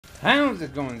How's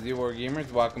it going, Z-War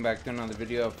Gamers? Welcome back to another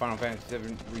video of Final Fantasy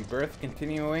VII Rebirth.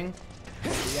 Continuing.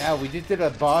 Yeah, we just did a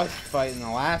boss fight in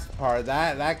the last part.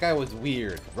 That guy was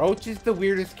weird. Roach is the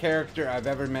weirdest character I've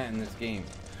ever met in this game.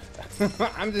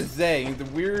 I'm just saying,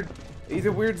 he's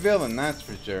a weird villain, that's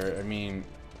for sure. I mean,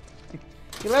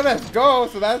 he let us go,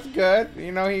 so that's good.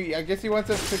 You know, I guess he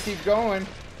wants us to keep going.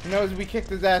 He knows we kicked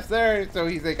his ass there, so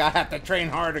he's like, I have to train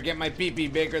harder, get my pee-pee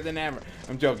bigger than ever.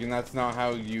 I'm joking, that's not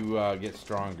how you get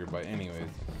stronger, but anyways.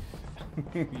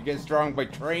 You get strong by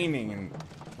training and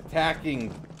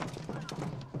attacking,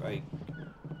 like,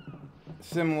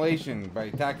 simulation, by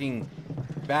attacking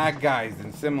bad guys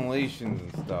and simulations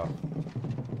and stuff.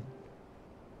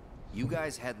 You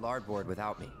guys head larboard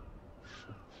without me.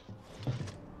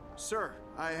 Sir,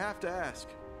 I have to ask.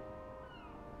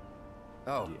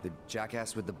 Oh, yeah. The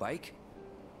jackass with the bike?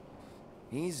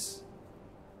 He's...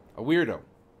 a weirdo.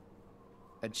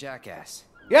 A jackass.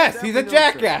 Yes, he's a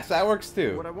jackass. That works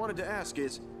too. What I wanted to ask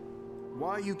is,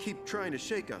 why you keep trying to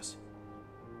shake us?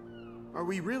 Are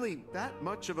we really that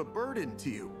much of a burden to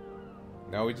you?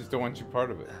 No, we just don't want you part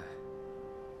of it.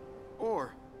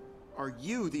 Or are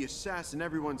you the assassin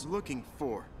everyone's looking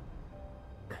for?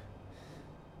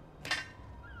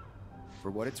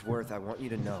 For what it's worth, I want you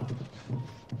to know.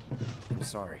 I'm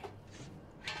sorry.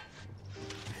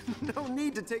 No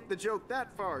need to take the joke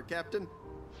that far, Captain.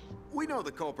 We know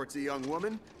the culprit's a young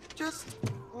woman, just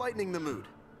lightening the mood.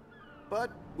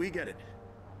 But we get it.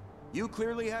 You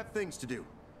clearly have things to do.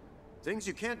 Things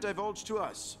you can't divulge to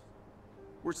us.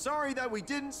 We're sorry that we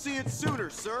didn't see it sooner,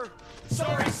 sir.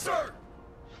 Sorry, sir!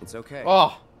 It's okay.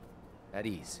 Oh. At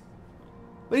ease.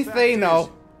 At least they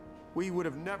know. We would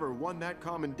have never won that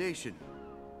commendation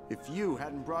if you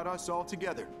hadn't brought us all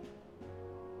together.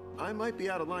 I might be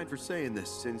out of line for saying this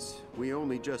since we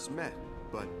only just met,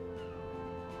 but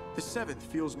the 7th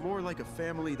feels more like a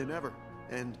family than ever,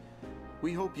 and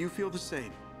we hope you feel the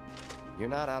same. You're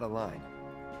not out of line.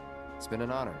 It's been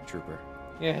an honor, Trooper.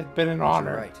 Yeah, it's been an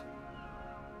honor. You're right.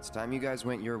 It's time you guys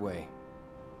went your way,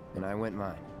 and I went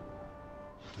mine.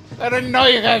 I didn't know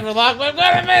you guys were locked. I'm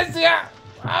gonna miss you.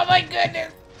 Oh my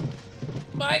goodness.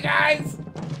 Bye, guys.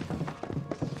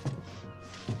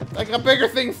 I got bigger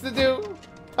things to do.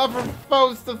 Tougher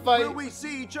foes to fight. Will we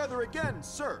see each other again,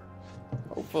 sir?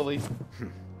 Hopefully.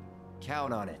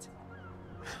 Count on it.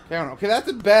 Count on. Okay,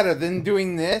 that's better than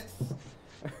doing this.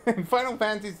 In Final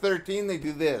Fantasy 13, they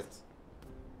do this.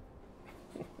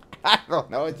 I don't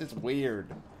know. It's just weird.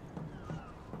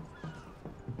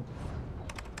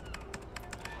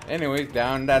 Anyways,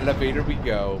 down that elevator we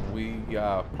go. We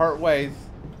part ways.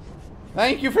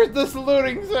 Thank you for the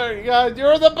saluting, sir.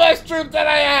 You're the best troop that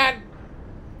I had.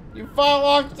 You fought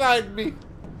alongside me.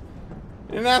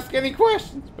 Didn't ask any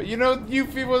questions, but you know,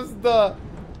 Yuffie was the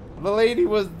lady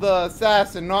was the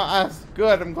assassin, not as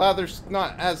good. I'm glad they're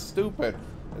not as stupid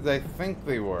as I think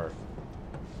they were.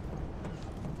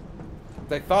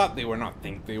 They thought they were, not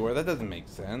think they were. That doesn't make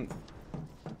sense.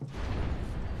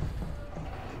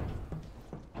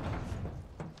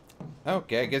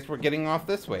 Okay, I guess we're getting off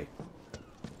this way.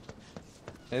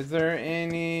 Is there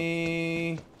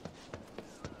any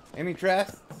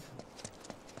chests?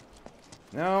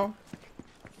 No?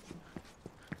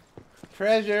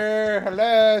 Treasure!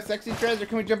 Hello! Sexy treasure!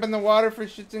 Can we jump in the water for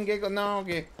shits and giggles? No?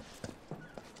 Okay.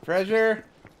 Treasure?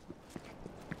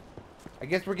 I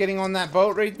guess we're getting on that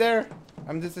boat right there?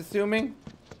 I'm just assuming?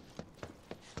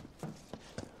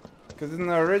 Because in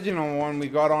the original one, we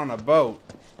got on a boat.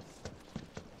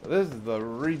 This is the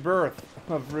rebirth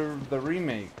of the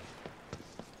remake.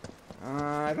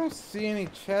 I don't see any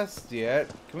chests yet.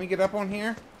 Can we get up on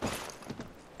here?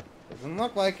 Doesn't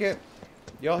look like it.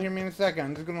 Y'all hear me in a second.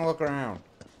 I'm just gonna look around.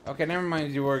 Okay, never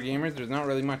mind, you war gamers. There's not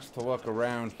really much to look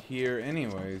around here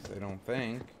anyways, I don't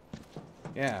think.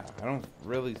 Yeah, I don't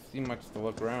really see much to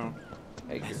look around.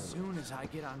 Hey, as soon as I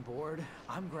get on board,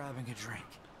 I'm grabbing a drink.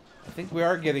 I think we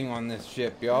are getting on this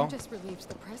ship, y'all. I'm just relieved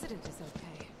the president is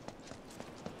okay.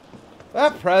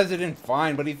 That president,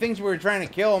 fine, but he thinks we were trying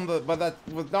to kill him, but that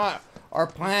was not our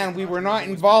plan. We were not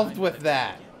involved with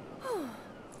that.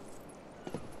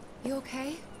 You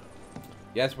okay?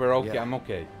 Yes, we're okay. Yeah. I'm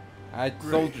okay. I had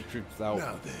soldier troops out.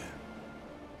 Now then,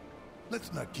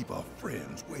 let's not keep our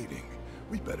friends waiting.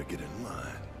 We better get in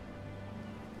line.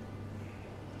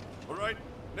 All right,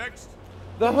 next.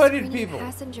 The hooded people.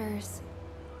 Passengers.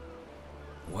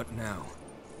 What now?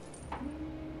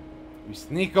 We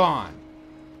sneak on.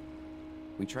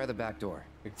 We try the back door.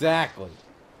 Exactly.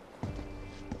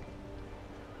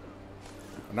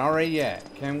 Not right yet.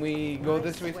 Can we go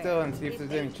this way still and see if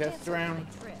there's any chests around?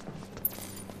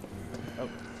 Oh,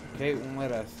 okay, won't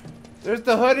let us. There's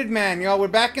the hooded man, y'all. We're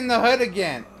back in the hood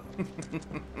again.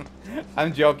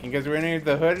 I'm joking, because we're in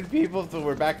the hooded people, so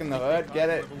we're back in the hood. Get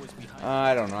it?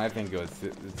 I don't know. I think it was.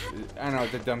 I know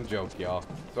it's a dumb joke, y'all.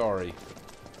 Sorry.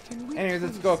 Anyways,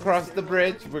 let's go across the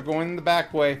bridge. We're going the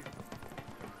back way.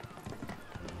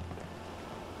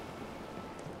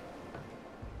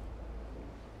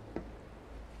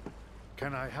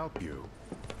 Can I help you?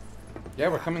 Yeah,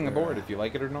 we're coming aboard if you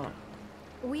like it or not.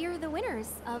 We're the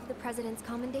winners of the President's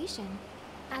Commendation.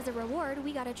 As a reward,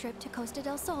 we got a trip to Costa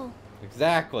del Sol.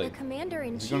 Exactly. The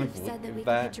Commander-in-Chief said that we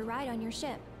could hitch a ride on your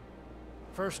ship.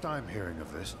 First time hearing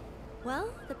of this. Well,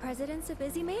 the President's a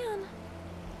busy man.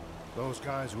 Those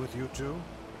guys with you too?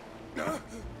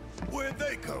 Where'd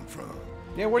they come from?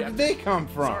 Yeah, where did they come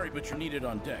from? Sorry, but you're needed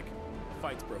on deck. The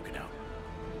fight's broken out.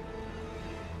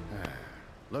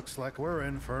 Looks like we're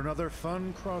in for another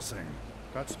fun crossing.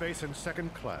 Got space in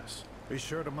second class. Be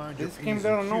sure to mind your This came P's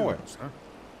out and of nowhere. Q's, huh?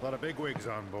 A lot of bigwigs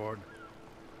on board.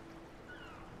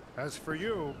 As for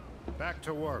you, back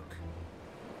to work.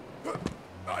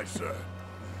 Aye, sir.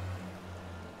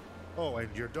 Oh,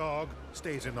 and your dog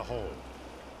stays in the hold.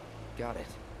 Got it.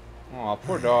 Aw,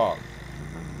 poor dog.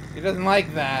 He doesn't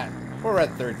like that. Poor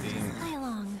Red 13. Play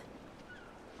along.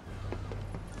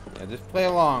 Yeah, just play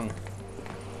along.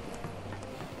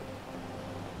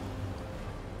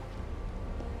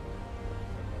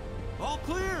 All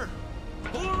clear!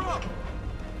 Pull her up!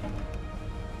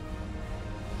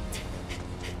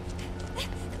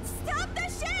 Stop the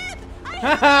ship!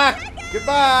 Haha!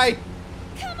 Goodbye!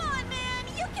 Come on, man!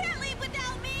 You can't leave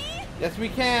without me! Yes, we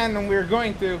can, and we're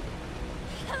going to.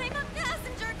 I'm a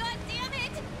passenger,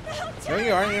 goddammit! No,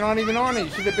 you aren't. You're not even on it. You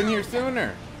should have been here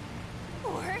sooner.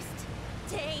 Worst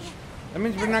day. That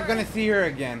means we're not gonna see her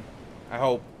again. I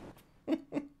hope. I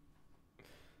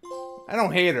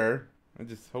don't hate her. I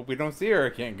just hope we don't see her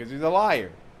again, because she's a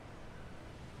liar.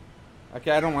 Okay,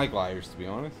 I don't like liars, to be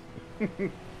honest.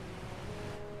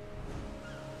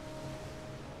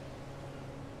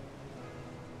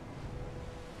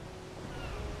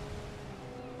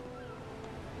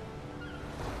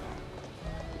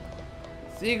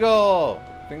 Seagull!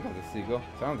 I think that's a seagull.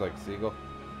 Sounds like a seagull.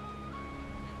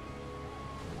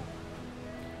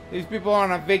 These people are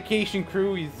on a vacation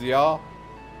cruise, y'all.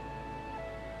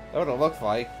 That's what it looks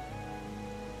like.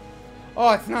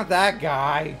 Oh, it's not that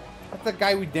guy. That's the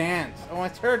guy we danced. Oh,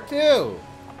 it's her too.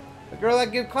 The girl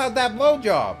that gave Cloud that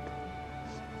blowjob.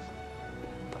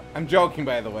 I'm joking,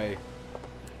 by the way.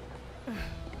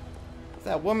 It's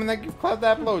that woman that gave Cloud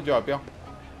that blowjob, y'all.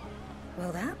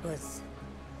 Well, that was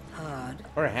odd.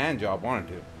 Or a hand job, one or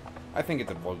two. I think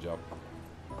it's a blowjob.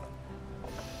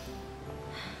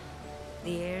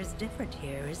 The air's different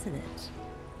here, isn't it?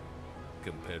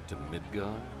 Compared to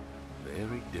Midgar,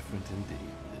 very different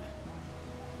indeed.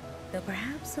 Though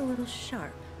perhaps a little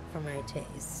sharp for my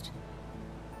taste.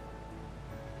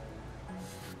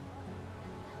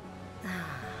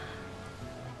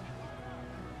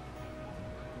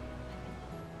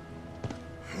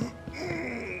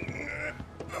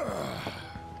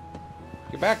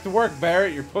 Get back to work,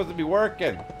 Barrett. You're supposed to be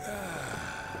working.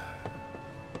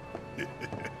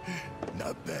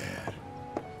 Not bad.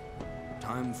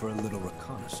 Time for a little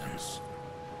reconnaissance.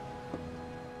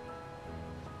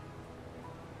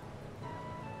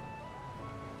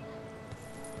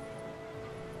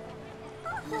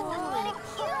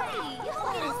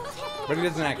 But he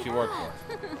doesn't actually work for us.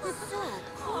 So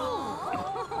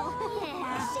cool.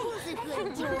 Yeah, she's a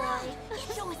good boy.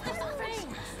 Show us those friends.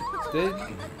 Did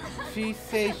she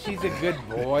say she's a good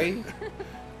boy?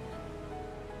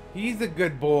 He's a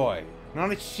good boy.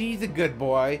 Not a she's a good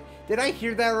boy. Did I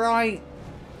hear that right?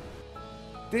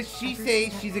 Did she say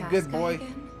she's a good boy?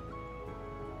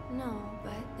 No,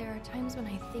 but there are times when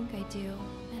I think I do,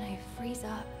 and I freeze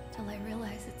up till I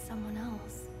realize it's someone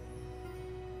else.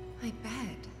 I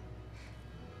bet.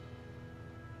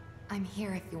 I'm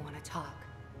here if you want to talk.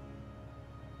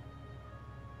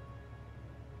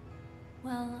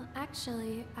 Well,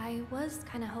 actually, I was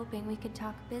kind of hoping we could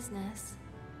talk business.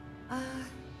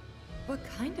 What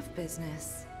kind of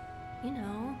business? You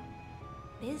know,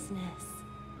 business.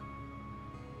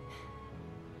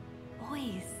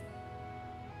 Boys.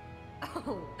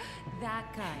 Oh,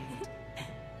 that kind.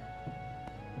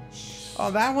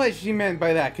 Oh, that's what she meant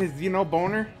by that. Because, you know,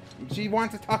 boner. She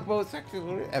wants to talk about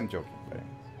sexual... I'm joking. But...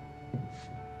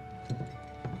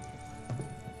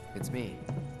 It's me.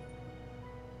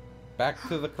 Back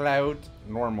to the Cloud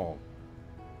normal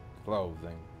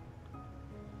clothing.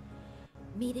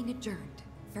 Meeting adjourned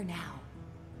for now.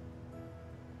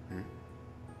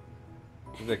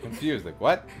 They're confused. Like,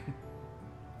 what? I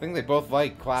think they both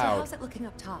like So Cloud. how's it looking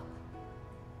up top?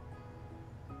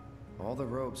 All the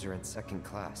robes are in second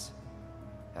class.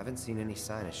 Haven't seen any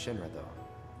sign of Shinra, though.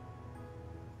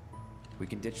 We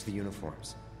can ditch the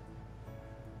uniforms.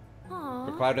 Aww.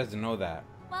 But Cloud doesn't know that.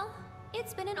 Well,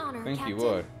 it's been an honor, I think Captain. he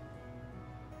would.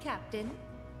 Captain.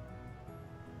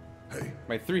 Hey.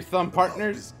 My 3 thumb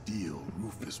partners. This deal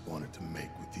Rufus wanted to make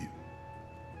with you.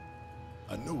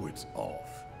 I know it's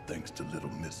off, thanks to little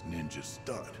Miss Ninja's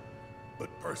stunt. But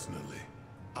personally,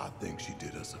 I think she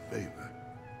did us a favor.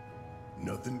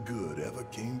 Nothing good ever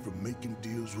came from making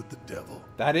deals with the devil.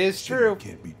 That is true.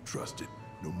 Can't be trusted,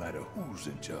 no matter who's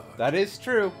in charge. That is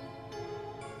true.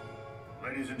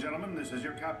 Ladies and gentlemen, this is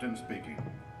your captain speaking.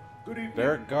 Good evening.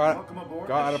 Derek got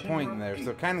a point in there,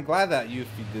 so kind of glad that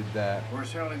Yuffie did that. We're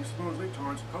sailing smoothly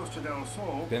towards Costa del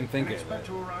Sol. Didn't think and it. Expect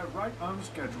to arrive right on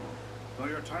schedule. Though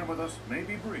your time with us may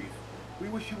be brief, we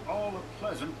wish you all a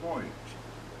pleasant voyage.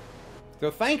 So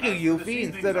thank you, Yuffie,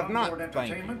 instead of not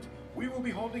thank you. We will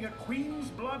be holding a Queen's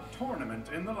Blood tournament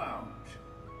in the lounge.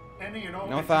 Any and all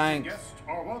No thanks. guests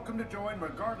are welcome to join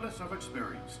regardless of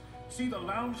experience. See the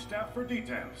lounge staff for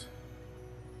details.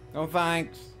 No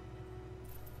thanks.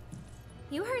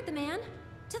 You heard the man.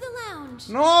 To the lounge.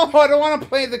 No, I don't want to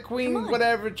play the Queen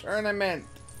whatever tournament.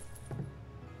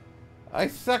 I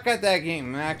suck at that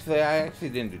game. Actually, I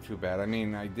didn't do too bad. I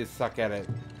mean, I did suck at it.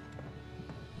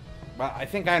 But I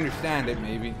think I understand it,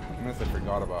 maybe. Unless I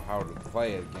forgot about how to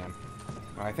play it again.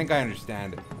 I think I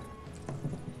understand it.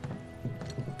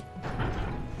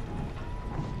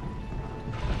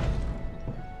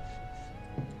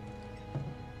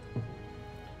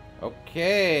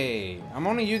 Okay. I'm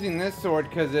only using this sword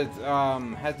because it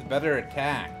has better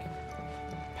attack,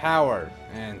 power,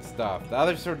 and stuff. The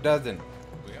other sword doesn't.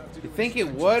 You think it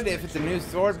would if it's a new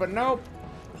sword, but nope.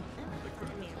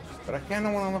 But I kind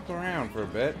of want to look around for a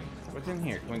bit. What's in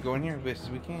here? Can we go in here? Yes,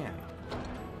 we can.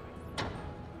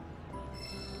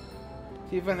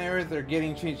 See if on errors they're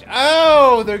getting changed.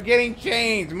 Oh, they're getting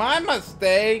changed. My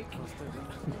mistake.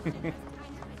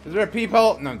 Is there a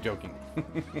peephole? No, I'm joking.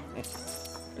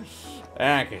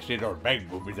 I can see those big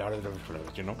boobies out of those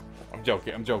clothes, you know? I'm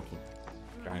joking. I'm joking.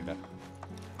 Kinda.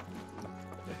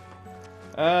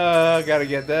 Gotta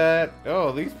get that.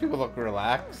 Oh, these people look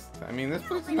relaxed. I mean, this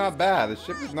place is not bad. The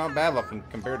ship is not bad looking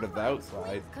compared to the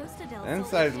outside. The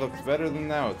inside looks better than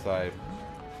the outside.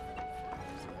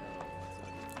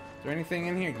 Is there anything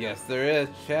in here? Yes, there is.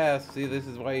 Chest. See, this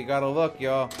is why you gotta look,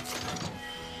 y'all.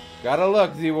 Gotta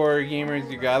look, Z-Warrior gamers.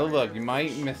 You gotta look. You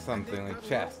might miss something like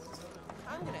chests.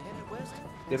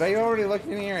 Did I already look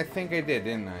in here? I think I did,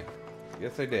 didn't I?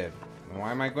 Yes, I did.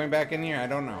 Why am I going back in here? I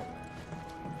don't know.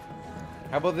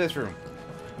 How about this room?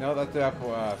 No, that's up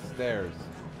stairs.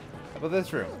 How about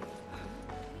this room?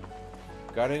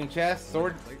 Got any chests?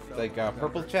 Swords? Like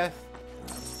purple chests?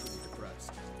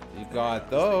 You got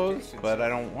those, but I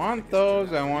don't want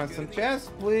those. I want some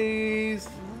chests, please.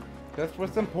 Just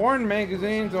with some porn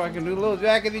magazines so I can do a little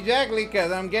jackety-jackety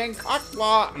because I'm getting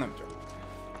cock-blocked. No, I'm joking.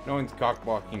 No one's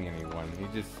cock-blocking anyone. You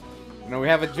just, you know, we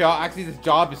have a job. Actually, this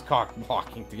job is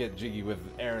cock-blocking to get jiggy with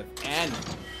Aerith and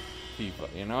Tifa.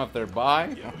 You know, if they're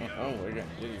bi, oh, we're getting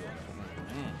jiggy with them.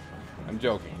 I'm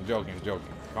joking. I'm joking. I'm joking.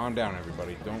 Calm down,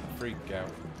 everybody. Don't freak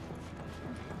out.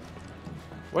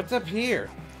 What's up here?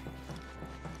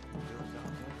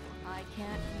 I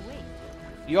can't wait.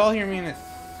 You all hear me in a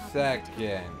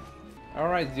second.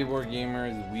 Alright, Z-War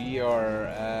gamers, we are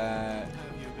at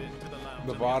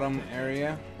the bottom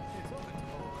area.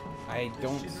 I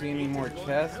don't see any more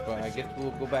chests, but I guess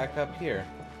we'll go back up here.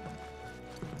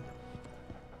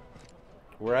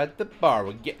 We're at the bar.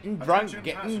 We're getting drunk,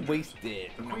 getting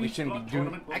wasted. No, we shouldn't be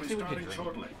doing. Actually, we should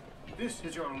drink. This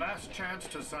is your last chance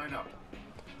to sign up.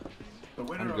 The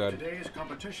winner of today's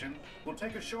competition will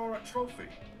take ashore a trophy,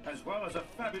 as well as a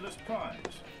fabulous prize.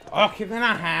 Okay, then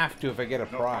I have to if I get a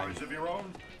prize. No prize of your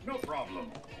own? No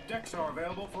problem. Decks are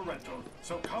available for rental,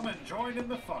 so come and join in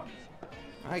the fun.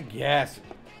 I guess.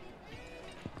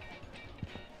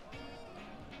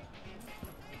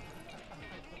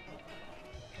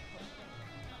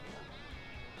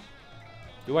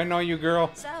 Do I know you, girl?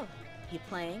 So, you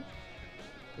playing?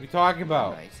 What are you talking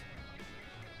about? Right.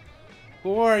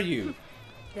 Who are you?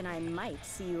 Then I might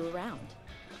see you around.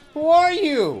 Who are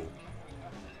you?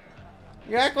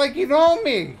 You act like you know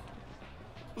me.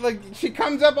 Like, she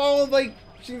comes up all like,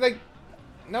 she like,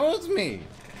 knows me.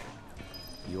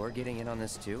 You're getting in on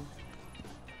this too?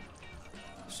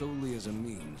 Solely as a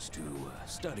means to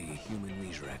study human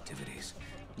leisure activities.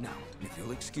 Now, if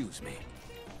you'll excuse me.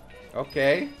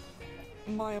 Okay.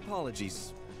 My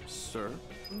apologies, sir,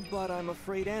 but I'm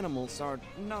afraid animals are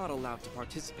not allowed to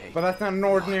participate. But that's not an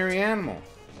ordinary animal.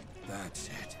 That's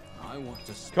it. I want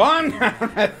to... Calm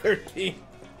down at 13.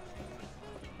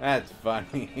 That's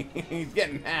funny. He's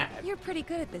getting mad. You're pretty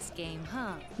good at this game,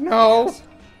 huh? No. Yes.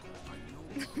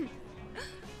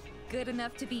 Good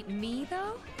enough to beat me,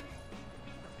 though?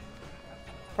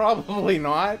 Probably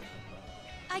not.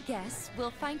 I guess we'll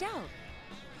find out.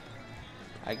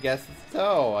 I guess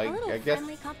so. A little I guess.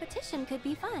 friendly competition could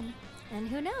be fun. And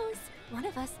who knows? One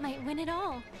of us might win it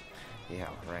all. Yeah,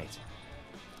 right.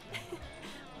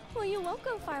 Well, you won't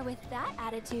go far with that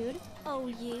attitude, oh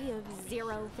ye of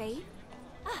zero faith.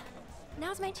 Ah,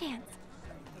 now's my chance.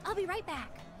 I'll be right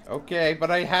back. Okay,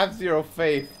 but I have zero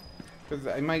faith. Because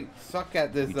I might suck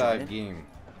at this game.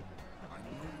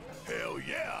 Hell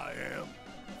yeah, I am.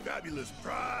 Fabulous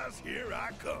prize, here I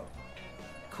come.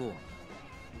 Cool.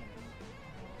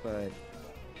 But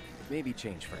maybe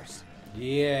change first.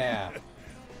 Yeah.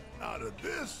 Out of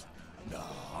this? Nah,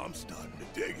 I'm starting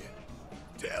to dig it.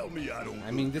 Tell me I don't. I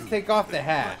mean, just take off the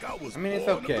hat. Like I mean, it's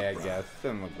okay, I guess.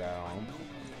 Doesn't look bad on him.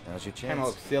 Now's your chance. Kind of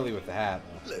looks silly with the hat.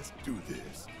 Let's do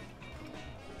this.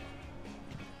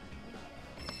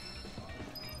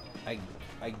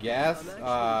 I guess.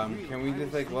 Can we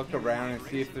just like look around and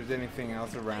see if there's anything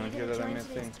else around here that I'm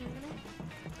missing?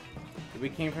 We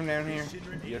came from down here?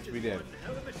 Yes, we did.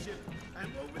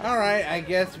 Alright, I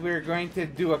guess we're going to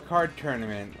do a card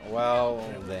tournament. Well,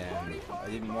 then. I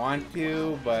didn't want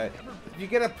to, but if you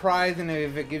get a prize and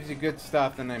if it gives you good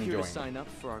stuff, then I'm Here to joining. sign up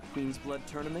for our Queen's Blood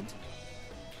tournament?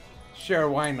 Sure,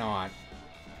 why not?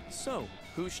 So,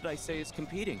 who should I say is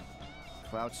competing?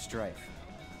 Cloud Strife.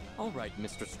 Alright,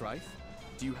 Mr. Strife.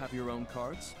 Do you have your own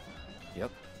cards?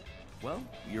 Yep. Well,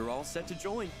 you're all set to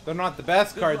join. They're not the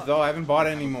best cards, luck. though. I haven't bought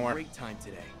any more. Great time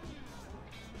today.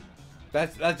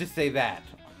 Let's just say that.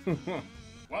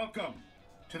 Welcome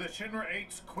to the Shinra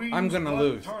 8's Queen's I'm gonna Blood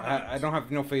lose. Tournament. I don't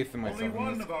have no faith in myself Only in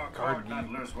one this of our card card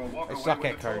game. battlers will walk I away suck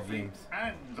with at the card trophy games.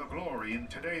 and the glory in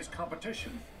today's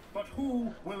competition. But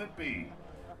who will it be?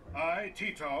 I,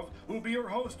 Titov, will be your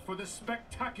host for this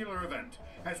spectacular event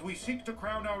as we seek to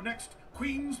crown our next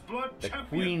Queen's Blood champion.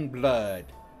 Queen Blood.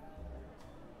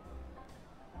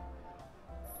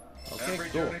 Okay, Every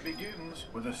cool. journey begins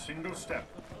with a single step.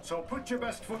 So put your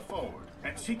best foot forward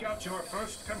and seek out your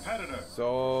first competitor.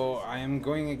 So I am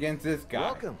going against this guy.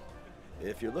 Welcome.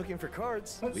 If you're looking for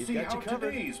cards, Let's we've see got how you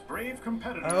covered. today's brave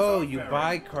competitors Oh, are you faring.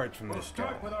 buy cards from We'll this guy.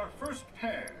 start with our first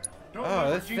pair. Don't Oh,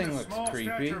 let this Regina's thing looks small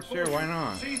creepy. stature Sure, fool why you.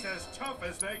 not? She's as tough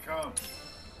as they come.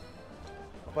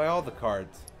 I'll buy all the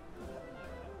cards.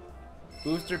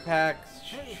 Booster packs,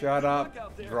 shut up,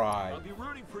 dry. I'll be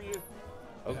rooting for you.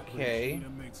 Okay.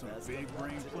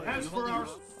 As for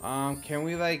our Can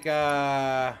we like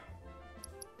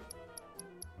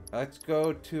let's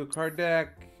go to a card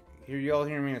deck. Here, y'all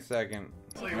hear me in a second.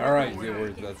 Alright,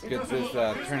 viewers, let's get this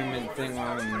tournament thing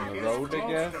on the road, I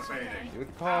guess. You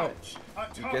would call it.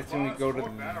 I'm guessing we go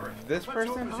to this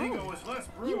person?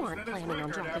 You aren't planning on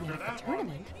dropping out of the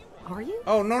tournament, are you?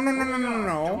 Oh, no, no, no, no, no,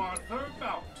 no.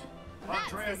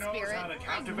 Andrea knows how to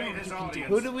captivate his audience.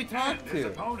 Who do we talk and his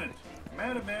to? opponent.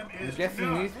 Madam M I'm is guessing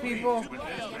not these people? pleased with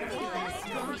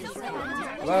this match.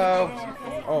 Hello?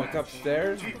 Oh, it's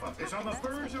upstairs? Tifa is on the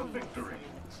verge of victory.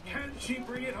 Can she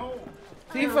bring it home?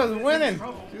 Tifa's winning!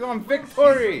 She's on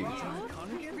victory!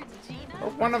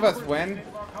 Hope one of us win.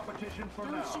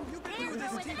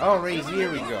 Oh, right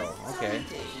here we go. Okay.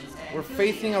 We're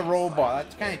facing a robot.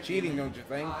 That's kind of cheating, don't you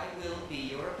think? I will be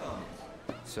your opponent.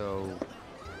 So,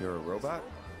 you're a robot?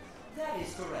 That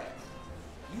is correct.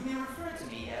 You may refer to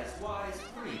me as Wise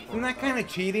 3. Isn't that kind of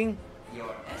cheating?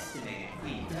 Your estimated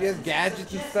queen. He has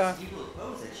gadgets and stuff. You will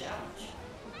pose a challenge.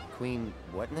 Queen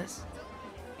whatness?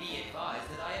 Be advised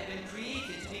that I have been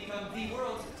created to become the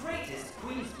world's greatest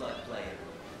Queen's Blood player.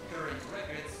 Current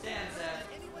record stands at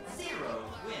 0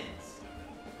 wins.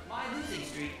 My losing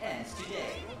streak ends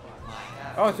today.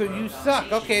 Oh, so you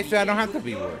suck. Okay, so I don't have to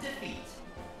be worse.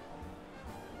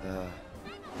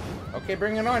 Okay,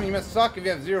 bring it on. You must suck if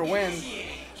you have 0 wins.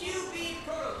 QB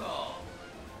protocol.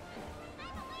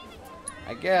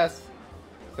 I guess.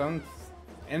 Some,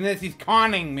 and this, he's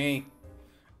conning me.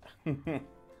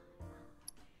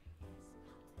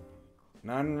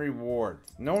 None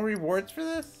rewards. No rewards for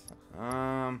this?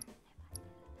 I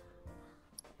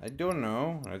don't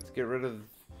know. Let's get rid of...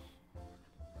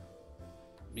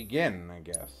 Begin, I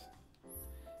guess.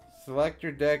 Select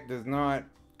your deck does not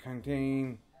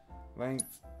contain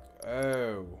length.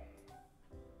 Oh.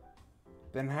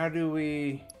 Then how do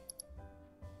we...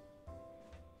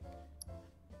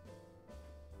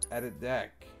 Edit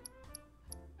deck?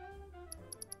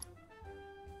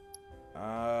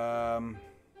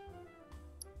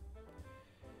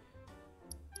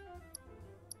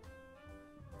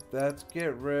 Let's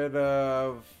get rid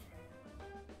of...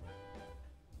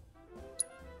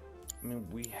 I mean,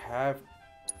 we have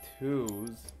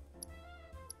 2s.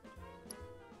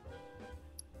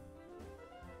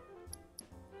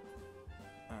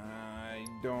 I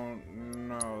don't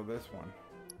know this one.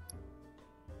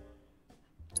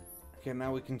 Okay,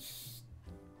 now we can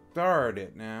start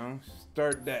it now.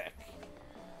 Start deck.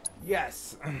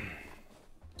 Yes!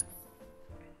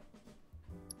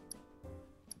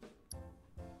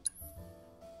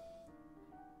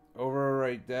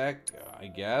 Overwrite deck, I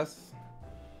guess.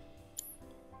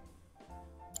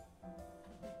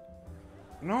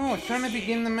 No, I was trying to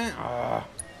begin the match.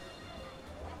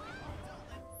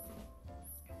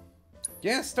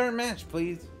 Yeah, start match,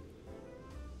 please.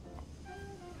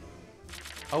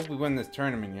 Hope we win this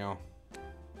tournament, y'all.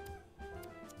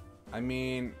 I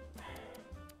mean,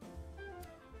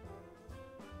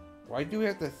 why do we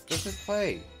have to? Let's just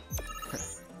play.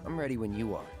 I'm ready when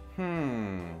you are.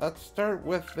 Let's start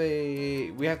with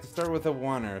a. We have to start with a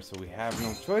oneer, so we have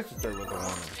no choice to start with a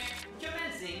oneer.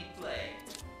 Commencing play.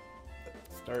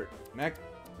 Start next.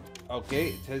 Okay,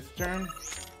 it's his turn.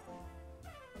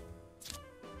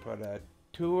 Put a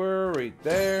tour right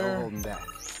there. No holding back.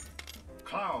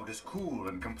 Cloud is cool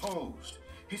and composed.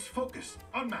 His focus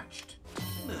unmatched.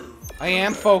 I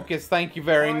am focused, thank you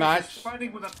very much.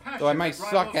 Fighting with a passion Though I might that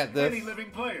suck at rivals this. any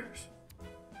living players.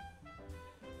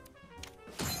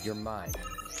 You're mine.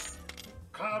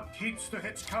 Cloud keeps the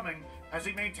hits coming as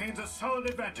he maintains a solid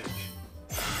advantage.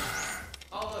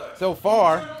 Alert. So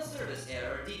far. Internal service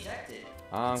error detected.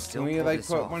 Can we like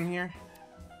put one here?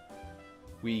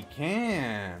 We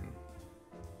can.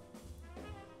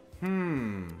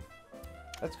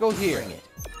 Let's go here. Bring it.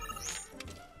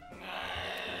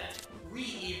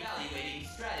 Re-evaluating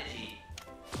strategy.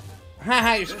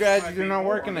 Haha, your strategies are not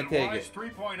working, I take it.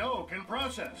 3.0 can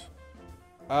process.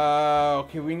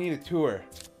 Okay, we need a tour.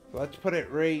 So let's put it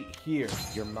right here.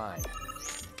 You're mine.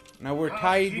 Now we're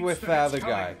tied with the other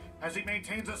guy. As he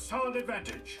maintains a solid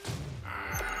advantage.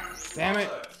 Damn it.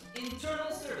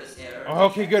 Internal service error.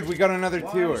 Okay, good. We got another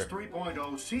tour.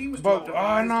 3.0 seems But to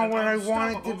have not devised where I an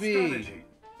want it to unstoppable be. strategy.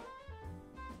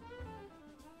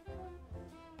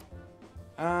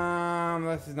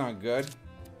 This is not good.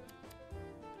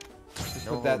 Just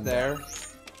No put that there.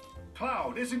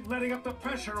 Cloud isn't letting up the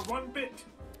pressure one bit.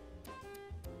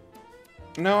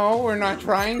 No, we're not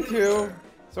trying to.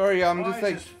 Sorry, I'm just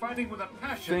like Wise is fighting with a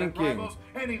passion that thinking. rivals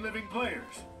any living players.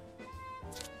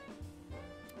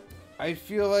 I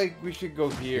feel like we should go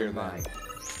here then.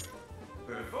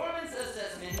 Performance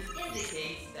assessment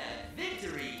indicates that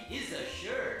victory is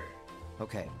assured.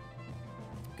 Okay.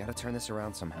 Gotta turn this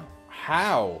around somehow.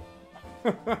 How?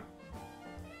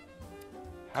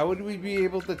 How would we be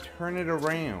able to turn it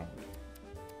around?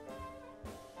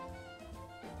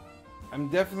 I'm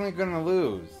definitely gonna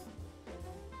lose.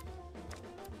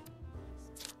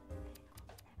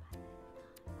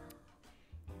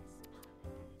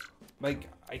 Like,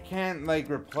 I can't, like,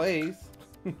 replace.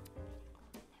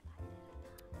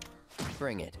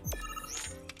 Bring it.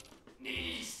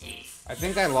 I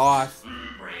think I lost.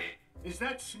 Is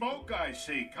that smoke I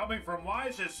see coming from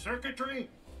Wise's circuitry?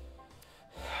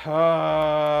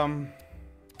 I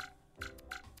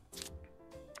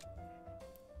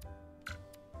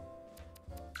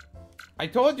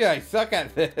told you I suck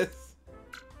at this.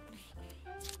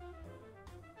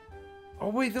 Oh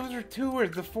wait, those are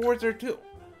tours. The 4s are 2.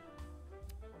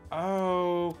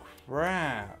 Oh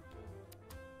crap.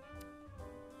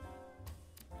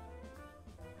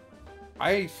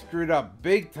 I screwed up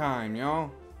big time, y'all.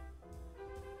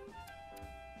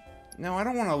 No, I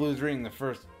don't want to lose reading the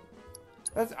first.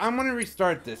 I'm gonna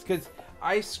restart this because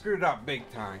I screwed up big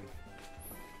time.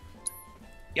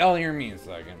 Y'all hear me in a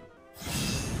second.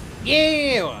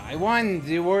 Yeah, I won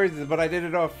the words, but I did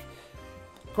it off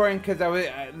according because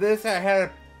I had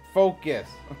to focus.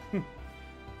 I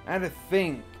had to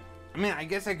think. I mean, I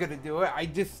guess I could do it. I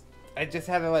just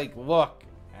had to like look.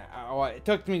 It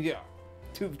took me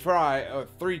 3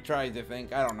 tries, I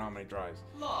think. I don't know how many tries.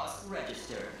 Loss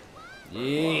registered.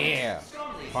 Yeah,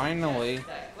 finally.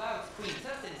 That Cloud's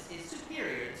quintessence is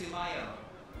superior to my own.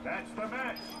 That's the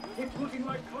match. It's looking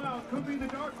like Cloud could be the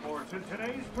dark horse in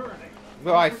today's tourney.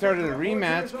 Well, I started a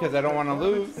rematch because I don't want to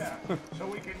lose. So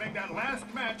we can make that last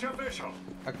match official.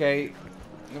 Okay,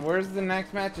 where's the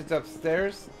next match? It's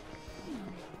upstairs.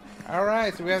 All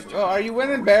right, so we have. Oh, are you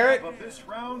winning, Barrett?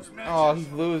 Oh,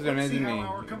 he's losing, isn't he?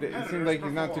 It seems like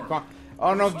he's not too calm.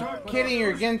 Oh no, kidding!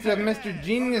 You're against a Mr.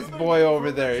 Genius boy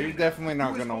over there. You're definitely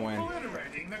not gonna win.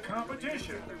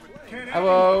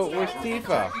 Hello, where's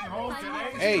Tifa?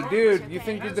 Hey, dude, you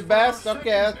think you're the best?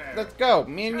 Okay, let's go.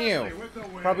 Me and you.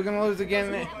 Probably gonna lose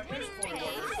again.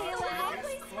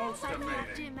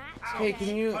 Hey,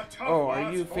 can you... Oh,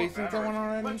 are you facing someone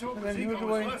already? And then who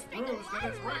do I...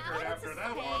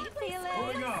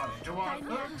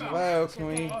 Hello, can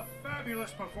we...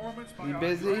 You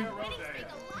busy?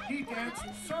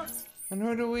 And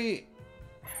who do we...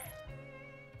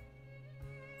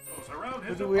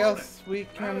 Who else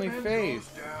can we face?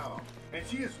 And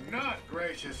she is not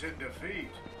gracious in defeat.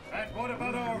 And what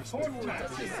about our fourth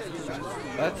match?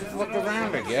 Let's just look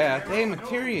around, I guess. Hey,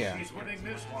 materia. She's winning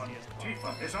this one.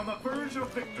 Tifa is on the verge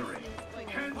of victory.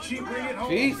 Can she bring it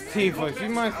home? Jeez, Tifa, she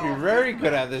must be very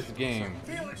good at this game.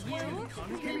 Felix wins.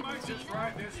 He might just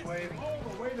ride this wave all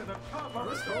the way to the top of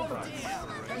the score.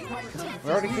 We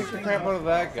already kicked the crap out of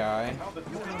that guy.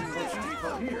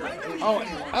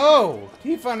 Oh,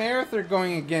 Tifa and Aerith are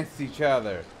going against each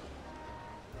other.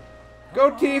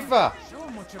 Go, Tifa!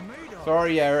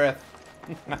 Sorry, Aerith.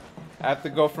 I have to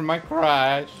go for my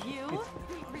crash.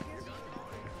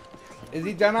 Is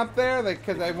he done up there? Like,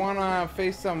 cause I wanna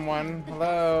face someone.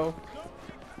 Hello.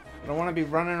 I don't wanna be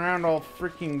running around all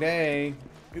freaking day.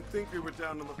 You'd think we were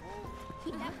down to the hole.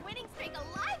 Keep that winning streak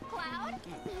alive, Cloud.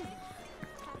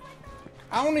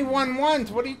 I only won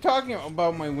once. What are you talking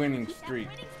about my winning streak?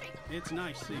 It's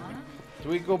nice seeing you. Do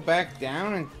we go back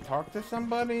down and talk to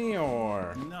somebody,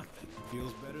 or? Nothing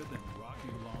feels better than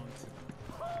rocking along to...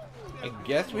 I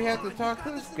guess we have to talk to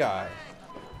this guy.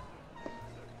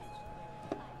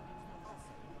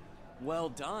 Well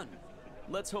done.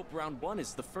 Let's hope round 1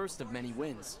 is the first of many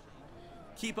wins.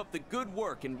 Keep up the good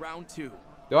work in round 2.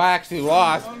 Though I actually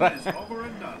lost, but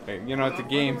you know, it's a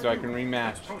game, so I can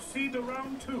rematch. Let's proceed to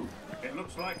round 2. It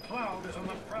looks like Cloud is on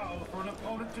the prowl for an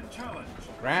opponent to challenge.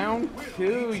 Round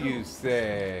 2, you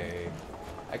say?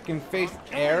 I can face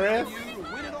Aerith?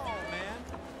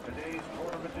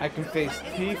 I can face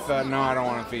Tifa. No, I don't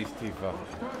want to face Tifa.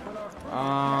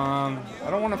 I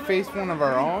don't want to face one of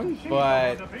our own,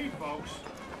 but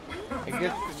I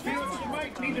guess.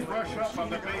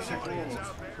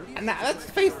 Now, let's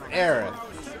face Aerith.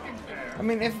 I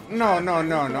mean, if no,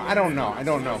 I don't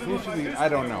know. Who should we? I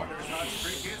don't know.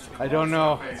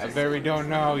 I very don't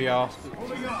know, y'all.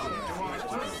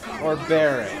 Or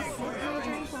Barrett.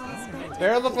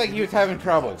 Barrett looked like he was having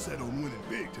trouble.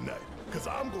 Cause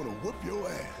I'm gonna whoop your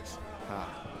ass.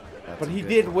 But he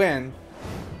did win.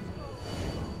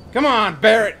 Come on,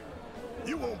 Barrett.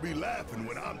 You won't be laughing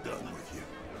when I'm done with you.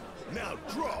 Now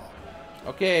draw.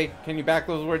 Okay, can you back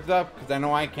those words up? Because I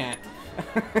know I can't.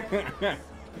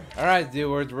 Alright,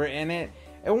 Duels, we're in it.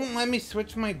 It won't let me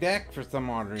switch my deck for some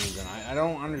odd reason. I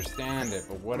don't understand it,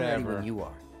 but whatever. When you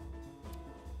are.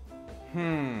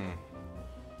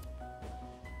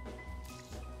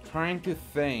 Trying to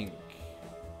think.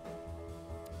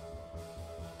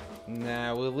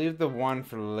 Nah, we'll leave the 1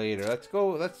 for later. Let's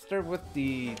start with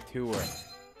the 2er.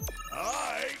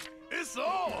 Alright, it's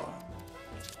on.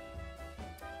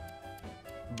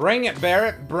 Bring it,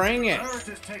 Barrett, bring it. Barrett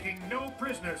is taking no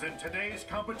prisoners in today's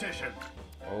competition.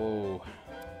 Oh,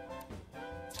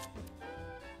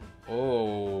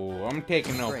 I'm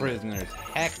taking no prisoners.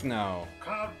 Heck no.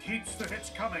 Cloud keeps the hits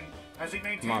coming as he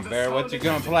maintains. Come on, Barrett, what you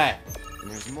gonna play? And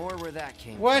there's more where that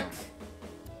came what? from.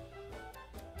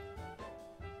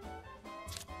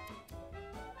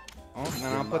 Oh,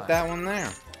 then I'll put that one there.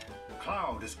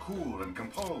 Cloud is cool and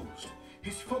composed.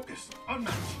 He's focused,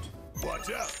 unmatched.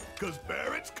 Watch out, cause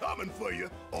Barrett's coming for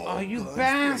you. Oh, you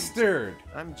bastard!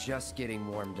 I'm just getting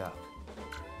warmed up.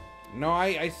 No,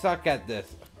 I suck at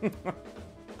this.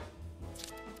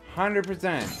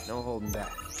 100%. No holding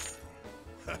back.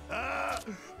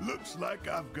 Looks like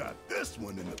I've got this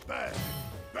one in the bag.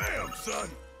 Bam, son.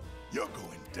 You're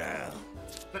going down.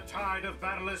 The tide of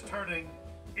battle is turning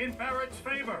in Barrett's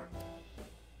favor.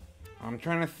 I'm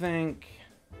trying to think.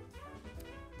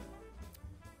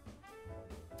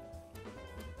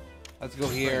 Let's go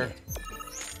here.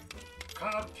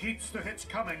 Cloud keeps the hits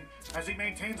coming as he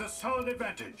maintains a solid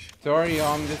advantage. Sorry,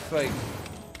 y'all. I'm just like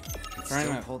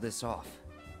trying to pull this off.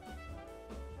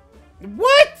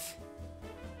 What?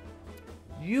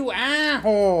 You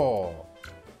asshole!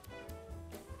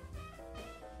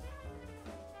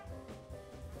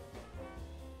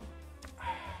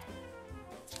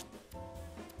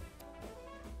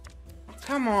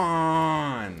 Come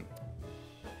on!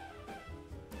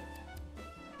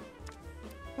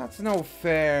 That's no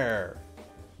fair.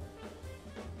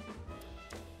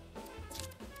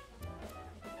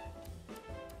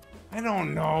 I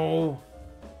don't know.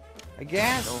 I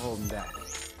guess. No holding back.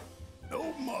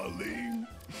 No, Marlene.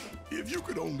 If you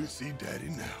could only see Daddy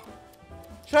now.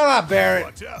 Shut up, Barrett.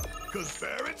 Watch out, cause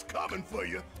Barrett's coming for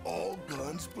you. All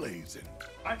guns blazing.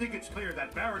 I think it's clear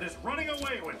that Barrett is running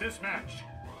away with this match.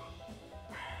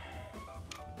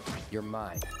 You're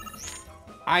mine.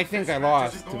 I think I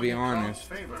lost, to be honest.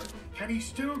 Can he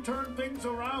still turn things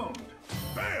around?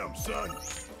 Bam, son!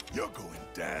 You're going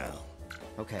down.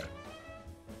 Okay.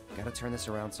 Gotta turn this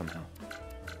around somehow.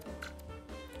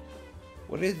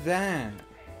 What is that?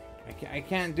 I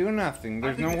can't do nothing.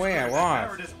 There's no way I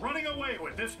lost. Barrett is running away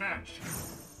with this match.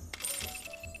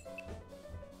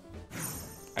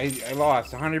 I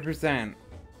lost 100%.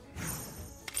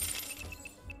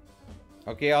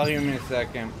 Okay, I'll hear me in a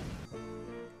second.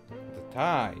 It's a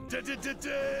tie.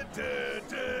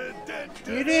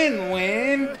 You didn't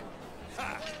win.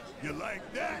 You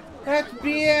like that? That's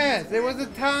BS. It was a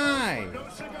tie.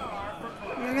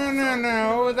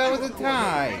 No. That was a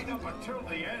tie. Until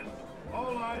the end,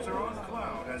 all eyes are on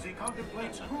Cloud as he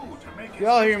contemplates who to make his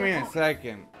You'll hear me in a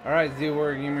second. Alright,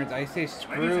 Z-Word Gamers, I say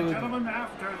screwed.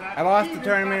 I lost the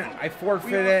tournament. I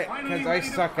forfeit it because I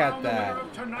suck at that.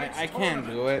 I can't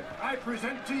do it. I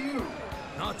present to you.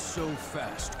 Not so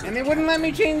fast. And it wouldn't let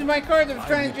me change my cards. I was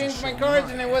trying to change my cards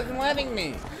and it wasn't letting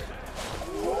me.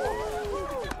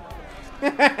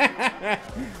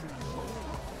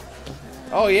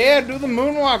 Oh yeah, do the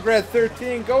moonwalk, Red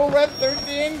 13. Go, Red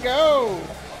 13, go!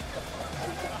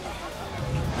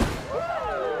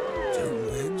 2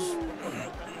 wins,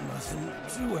 nothing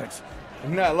to it.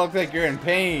 No, it looks like you're in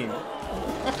pain.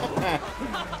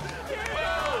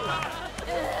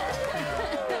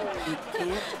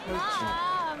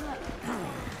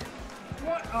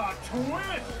 What a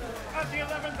twist! At the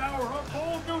 11th hour, a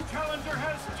bold new challenger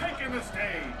has taken the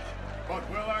stage. But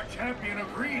will our champion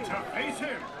agree to face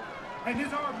him? And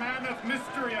is our man of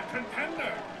mystery a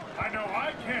contender? I know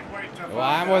I can't wait to find out. Well,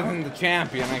 I wasn't the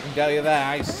champion, I can tell you that.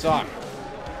 I suck.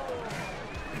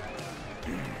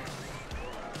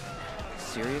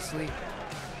 Seriously?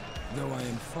 Though I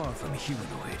am far from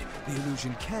humanoid, the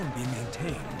illusion can be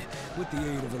maintained with the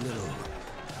aid of a little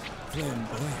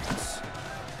flamboyance.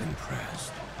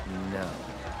 Impressed? No.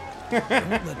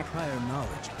 Don't let prior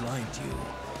knowledge blind you.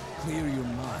 Clear your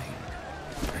mind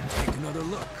and take another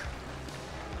look.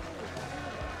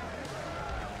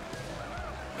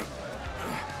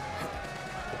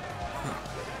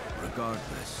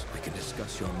 Regardless, we can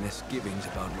discuss your misgivings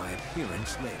about my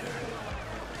appearance later.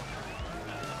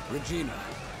 Regina,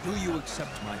 do you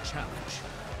accept my challenge?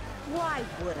 Why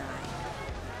would I?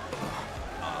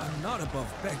 I'm not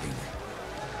above begging.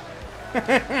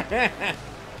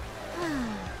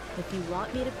 If you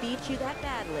want me to beat you that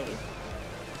badly.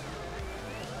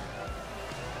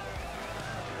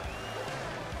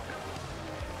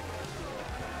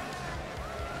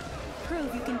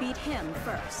 Prove you can beat him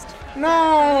first.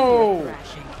 No!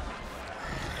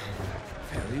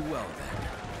 Very well then.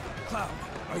 Cloud,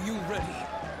 are you ready?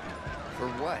 For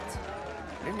what?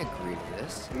 I didn't agree to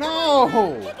this. No!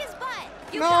 Kick his butt!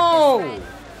 No!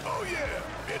 Oh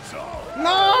yeah, it's on.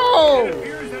 No! It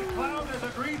appears that Cloud has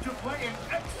agreed to play an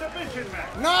exhibition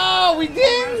match. No, we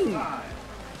didn't!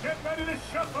 Get ready to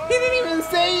shuffle! He didn't even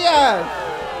say yes!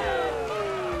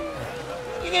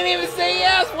 He didn't even say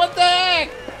yes! What the heck?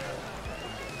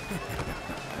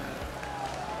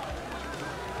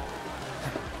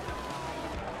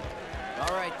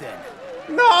 Alright then.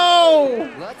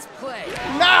 No! Let's play.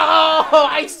 No!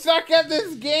 I suck at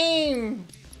this game!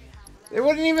 It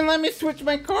wouldn't even let me switch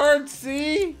my cards,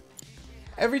 see?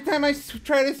 Every time I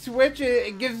try to switch it,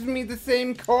 it gives me the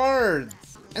same cards.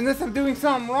 Unless I'm doing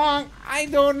something wrong, I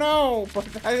don't know. But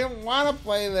I didn't want to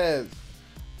play this.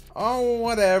 Oh,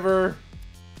 whatever.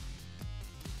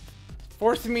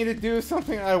 Forcing me to do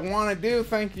something I want to do,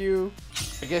 thank you.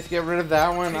 I guess get rid of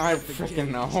that one. I freaking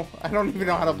know. I don't even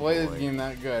know how to play this game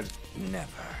that good. Never.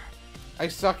 I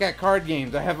suck at card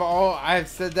games. I've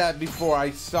said that before. I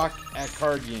suck at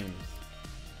card games.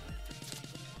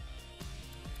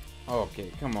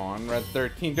 Okay, come on, Red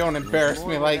 13. Don't embarrass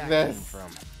me like this.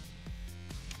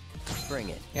 Bring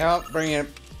it. Yep, bring it.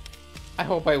 I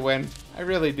hope I win. I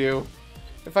really do.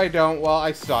 If I don't, well,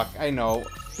 I suck. I know.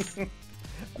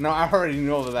 No, I already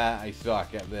know that I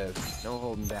suck at this. No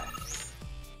holding back.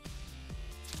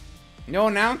 No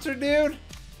announcer, dude?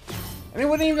 And it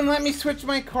wouldn't even let me switch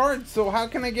my cards, so how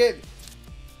can I get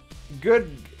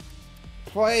good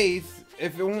plays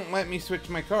if it won't let me switch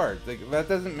my cards? Like, that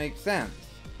doesn't make sense.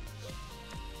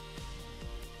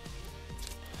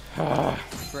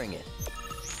 Bring it.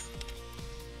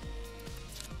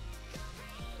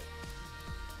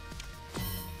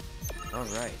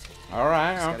 Alright.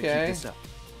 Alright, Keep okay. this up.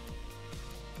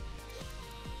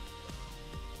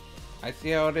 I see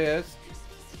how it is.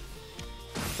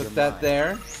 Put You're that mine.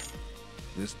 there.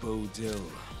 This bodes ill,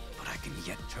 but I can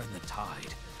yet turn the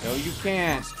tide. No, you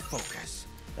can't. Must focus.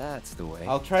 That's the way.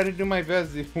 I'll try to do my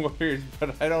best, these Warriors,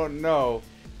 but I don't know.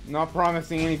 I'm not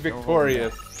promising any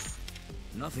victorious.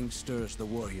 Nothing stirs the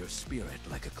warrior spirit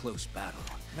like a close battle.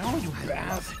 No, you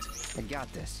bastard. I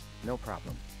got this. No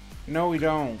problem. No, we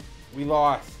don't. We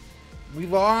lost. We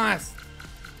lost.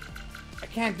 I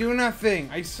can't do nothing.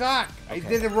 I suck. Okay. I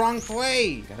did a wrong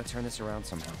play. Gotta turn this around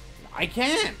somehow. I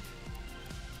can't.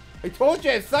 I told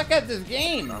you I suck at this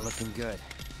game. Not looking good.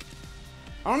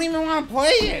 I don't even want to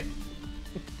play it.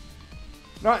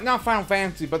 Not Final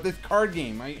Fantasy, but this card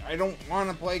game. I don't want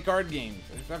to play card games.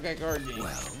 I suck at card games.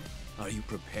 Well, are you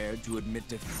prepared to admit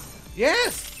defeat?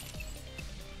 Yes.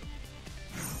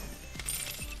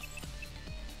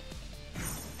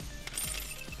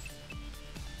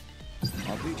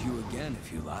 I'll beat you again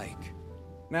if you like.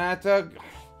 Nah,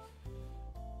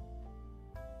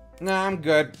 Nah, I'm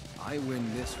good. I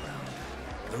win this round.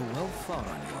 Though well thought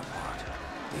on your part.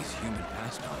 These human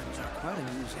pastimes are quite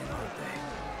amusing, aren't they?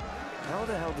 How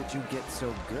the hell did you get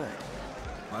so good?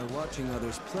 By watching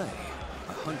others play,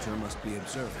 a hunter must be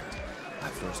observant. I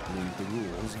first learned the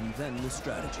rules and then the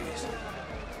strategies.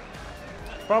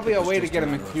 Probably a way to get a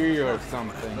material or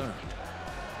something.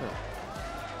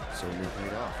 So you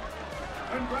paid off.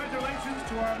 Congratulations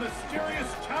to our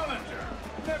mysterious challenger.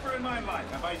 Never in my life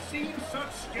have I seen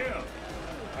such skill.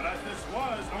 But as this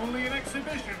was only an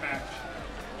exhibition match,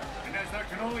 and as there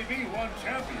can only be one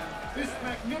champion, this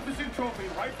magnificent trophy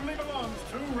rightfully belongs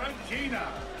to Regina.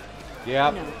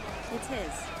 Yep. No, it's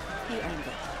his. He earned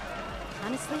it.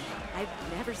 Honestly, I've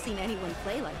never seen anyone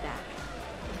play like that.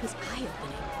 It was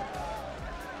eye-opening.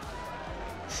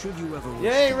 Should you ever wish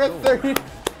Yay, Red 30!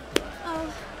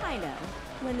 Oh, I know.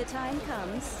 When the time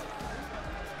comes.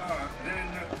 Then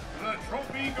the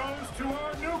trophy goes to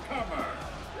our newcomer.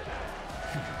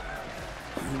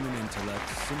 Human intellect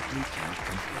simply can't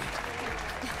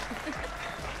compete.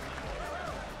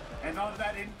 And on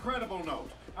that incredible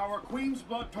note, our Queen's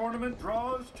Blood tournament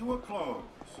draws to a close.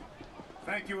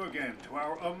 Thank you again to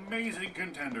our amazing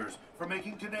contenders for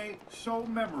making today so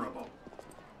memorable.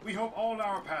 We hope all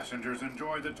our passengers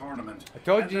enjoy the tournament. I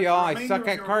told you y'all, I suck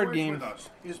at card games. With us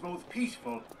is both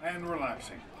peaceful and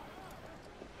relaxing.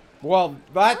 Well,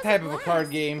 that type of a card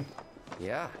game.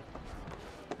 Yeah.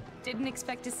 Didn't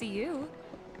expect to see you.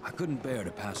 I couldn't bear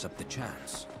to pass up the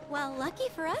chance. Well, lucky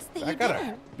for us that you gotta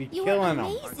didn't. be You killing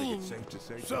were them. amazing.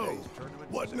 So,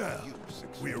 what now?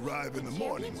 We arrive in the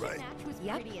morning, right?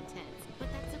 Yep.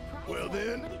 Well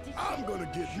then, I'm gonna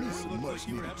get me some much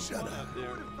needed shut-eye.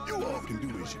 You all can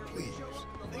do as you please.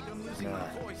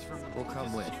 We'll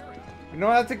come with. You know,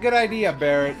 that's a good idea,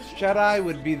 Barrett. Shut-eye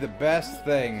would be the best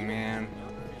thing, man.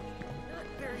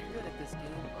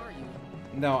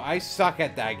 No, I suck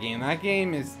at that game. That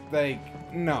game is like,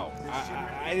 no.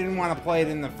 I didn't want to play it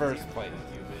in the first place.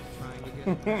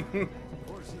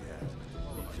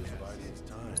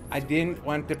 I didn't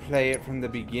want to play it from the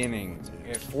beginning.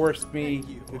 It forced me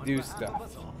to do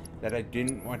stuff that I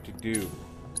didn't want to do.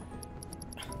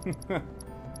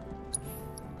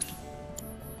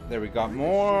 There, we got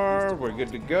more. We're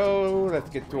good to go. Let's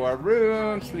get to our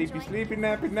room. Sleepy, sleepy,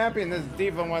 nappy, nappy. And this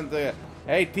Tifa wants to,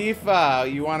 hey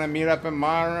Tifa, you want to meet up in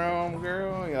my room,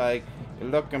 girl? You're like, you're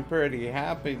looking pretty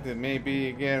happy to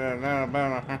maybe get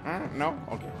another. No?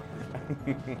 Okay.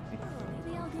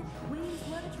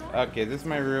 Okay, this is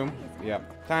my room.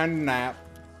 Yep. Time to nap.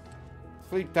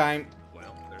 Sleep time.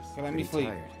 Okay, let me sleep.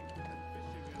 Tired.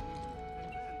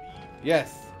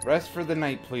 Yes. Rest for the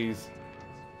night, please.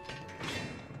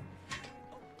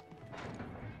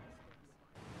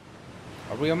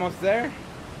 Are we almost there?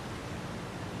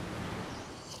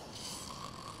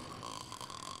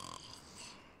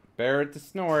 Barrett the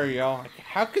snore, y'all.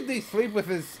 How could they sleep with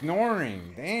his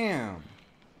snoring? Damn.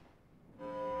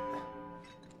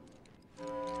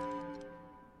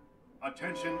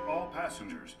 Attention all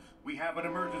passengers. We have an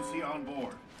emergency on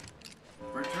board.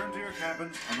 Return to your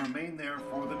cabins and remain there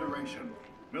for the duration.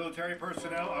 Military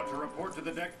personnel are to report to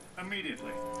the deck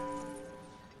immediately.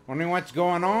 Wondering what's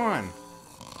going on.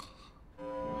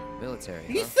 Military,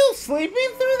 He's huh? still sleeping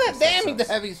through that? Damn, he's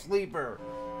a heavy sleeper.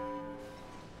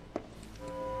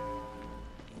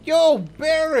 Yo,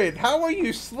 Barrett, how are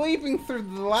you sleeping through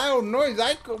the loud noise?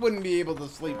 I wouldn't be able to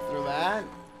sleep through that.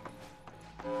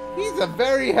 He's a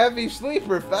very heavy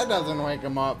sleeper if that doesn't wake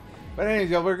him up. But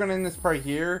anyways, y'all, we're gonna end this part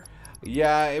here.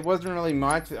 Yeah, it wasn't really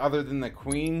much other than the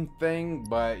queen thing,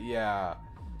 but yeah.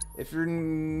 If you're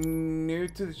new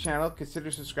to the channel, consider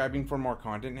subscribing for more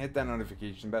content. Hit that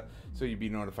notification bell so you'll be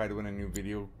notified when a new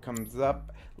video comes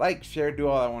up. Like, share, do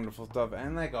all that wonderful stuff.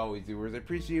 And like always, viewers, I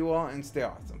appreciate you all and stay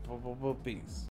awesome. Peace.